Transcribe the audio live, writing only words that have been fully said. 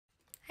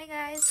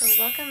Hi guys, so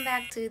welcome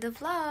back to the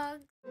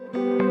vlog.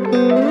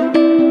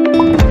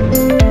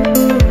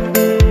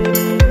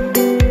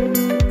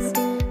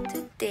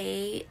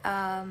 Today,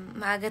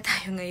 maaga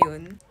tayo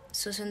ngayon.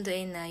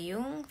 Susunduin na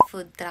yung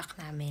food truck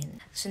namin.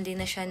 Sundin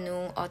na siya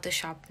nung auto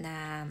shop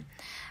na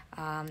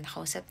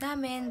nakausap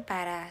namin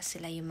para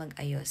sila yung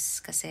mag-ayos.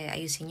 Kasi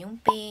ayusin yung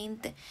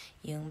paint,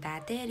 yung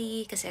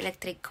battery, kasi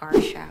electric car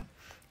siya.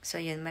 So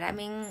yun,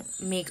 maraming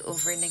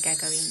makeover na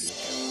gagawin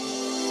dito.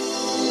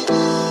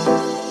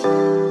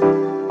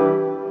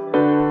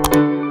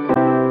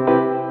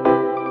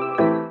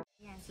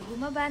 Yan, so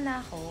bumaba na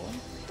ako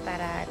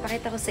para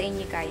pakita ko sa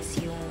inyo guys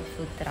yung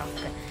food truck.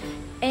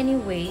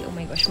 Anyway, oh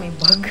my gosh, may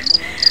bug.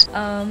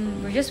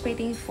 We're just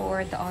waiting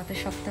for the auto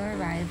shop to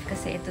arrive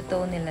kasi ito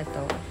tow nila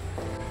to.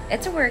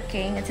 It's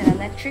working. It's an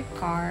electric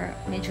car.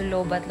 Medyo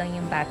low-bat lang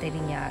yung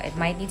battery niya. It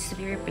might needs to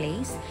be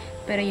replaced.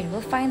 Pero yun, we'll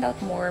find out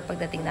more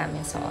pagdating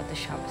namin sa auto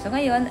shop. So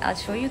ngayon, I'll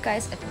show you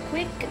guys a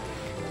quick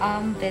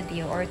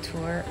video or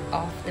tour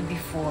of the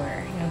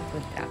before ng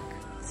food truck.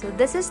 So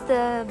this is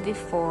the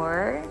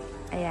before.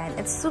 Ayan,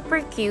 it's super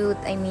cute.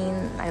 I mean,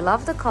 I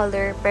love the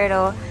color,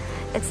 pero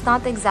it's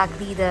not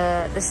exactly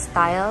the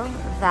style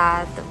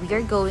that we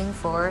are going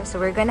for.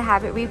 So we're gonna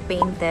have it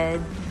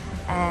repainted.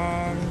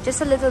 And just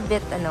a little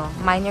bit,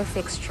 minor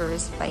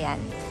fixtures pa yan.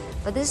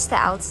 But this is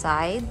the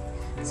outside.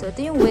 So,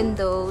 ito yung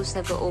windows.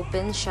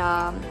 Nag-open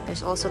siya.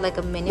 There's also like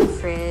a mini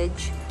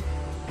fridge.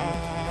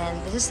 And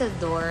this is the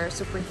door.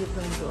 Super cute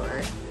ng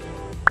door.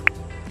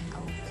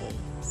 Okay.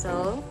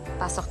 So,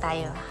 pasok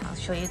tayo. I'll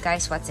show you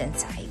guys what's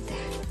inside.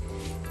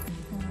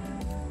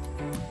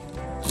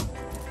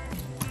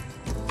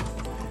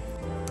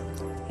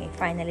 Okay,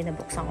 finally,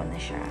 nabuksan ko na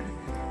siya.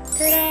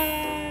 Ta-da!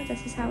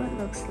 This is how it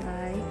looks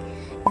like.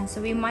 And so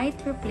we might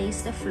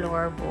replace the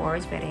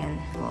floorboards, but then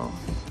we'll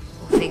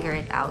figure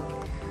it out.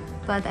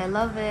 But I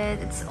love it.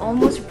 It's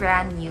almost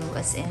brand new,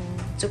 as in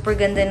super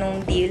ganda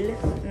nung deal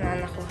na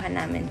nakuha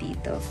namin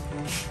dito.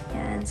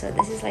 And so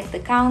this is like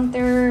the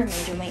counter.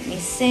 Medyo may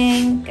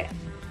sink.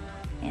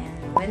 And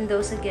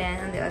windows again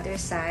on the other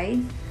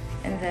side.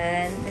 And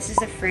then this is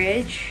the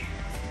fridge.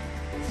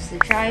 This is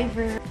the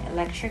driver.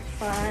 Electric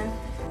fan.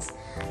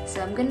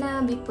 So I'm gonna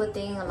be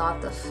putting a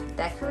lot of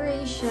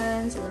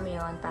decorations, alam mo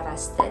yun, para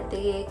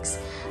aesthetics.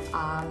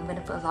 I'm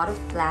gonna put a lot of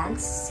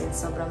plants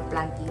since sobrang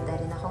plantita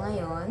rin ako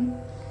ngayon.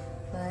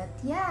 But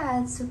yeah,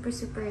 it's super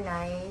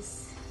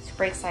nice.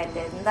 Super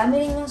excited. Ang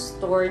dami rin yung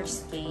storage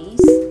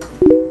space.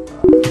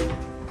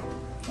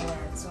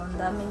 Ayan, so ang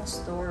daming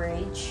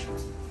storage.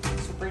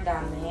 Super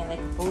dami,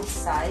 like both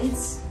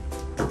sides.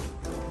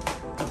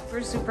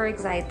 Super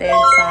excited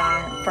sa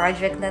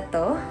project na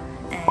to.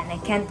 And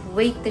I can't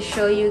wait to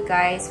show you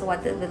guys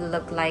what it will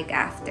look like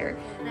after.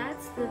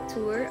 That's the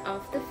tour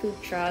of the food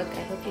truck.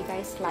 I hope you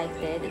guys liked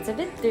it. It's a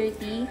bit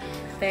dirty,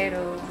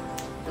 pero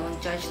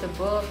don't judge the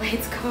book by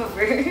its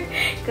cover.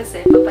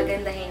 Kasi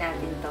papagandahin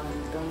natin to.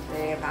 Don't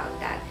worry about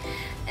that.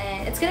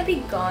 And it's gonna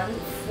be gone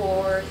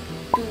for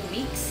 2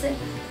 weeks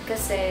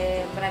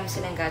kasi marami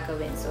silang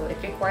gagawin. So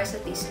it requires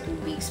at least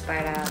 2 weeks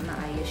para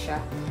maayos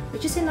siya.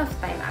 Which is enough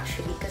time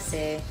actually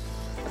kasi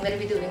I'm gonna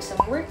be doing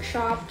some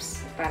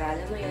workshops para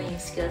alam mo yun,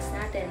 yung skills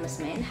natin mas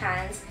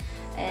ma-enhance.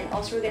 And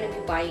also we're gonna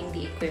be buying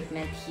the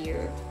equipment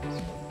here.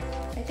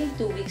 So, I think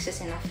 2 weeks is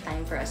enough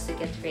time for us to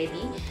get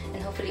ready and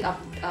hopefully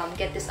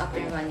get this up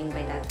and running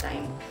by that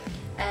time.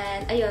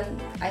 And ayun,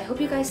 I hope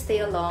you guys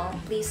stay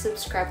along. Please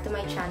subscribe to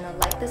my channel,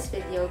 like this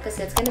video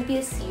kasi it's gonna be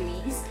a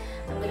series.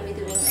 I'm gonna be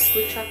doing a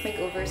food truck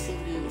makeover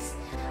series.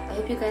 I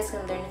hope you guys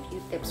can learn a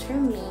few tips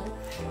from me,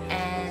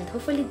 and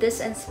hopefully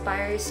this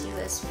inspires you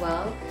as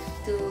well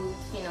to,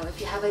 if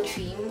you have a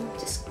dream,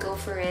 just go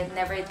for it.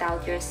 Never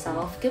doubt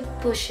yourself. Keep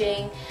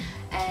pushing,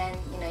 and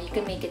you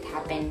can make it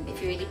happen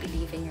if you really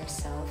believe in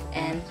yourself.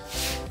 And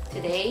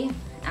today,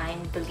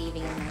 I'm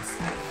believing in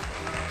myself.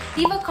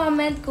 Leave a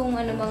comment kung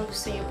ano bang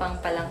gusto nyo pang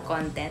palang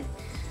content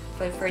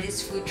for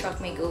this food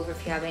truck makeover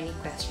if you have any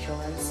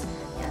questions.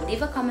 Yeah,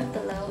 leave a comment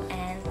below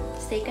and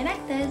stay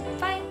connected.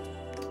 Bye!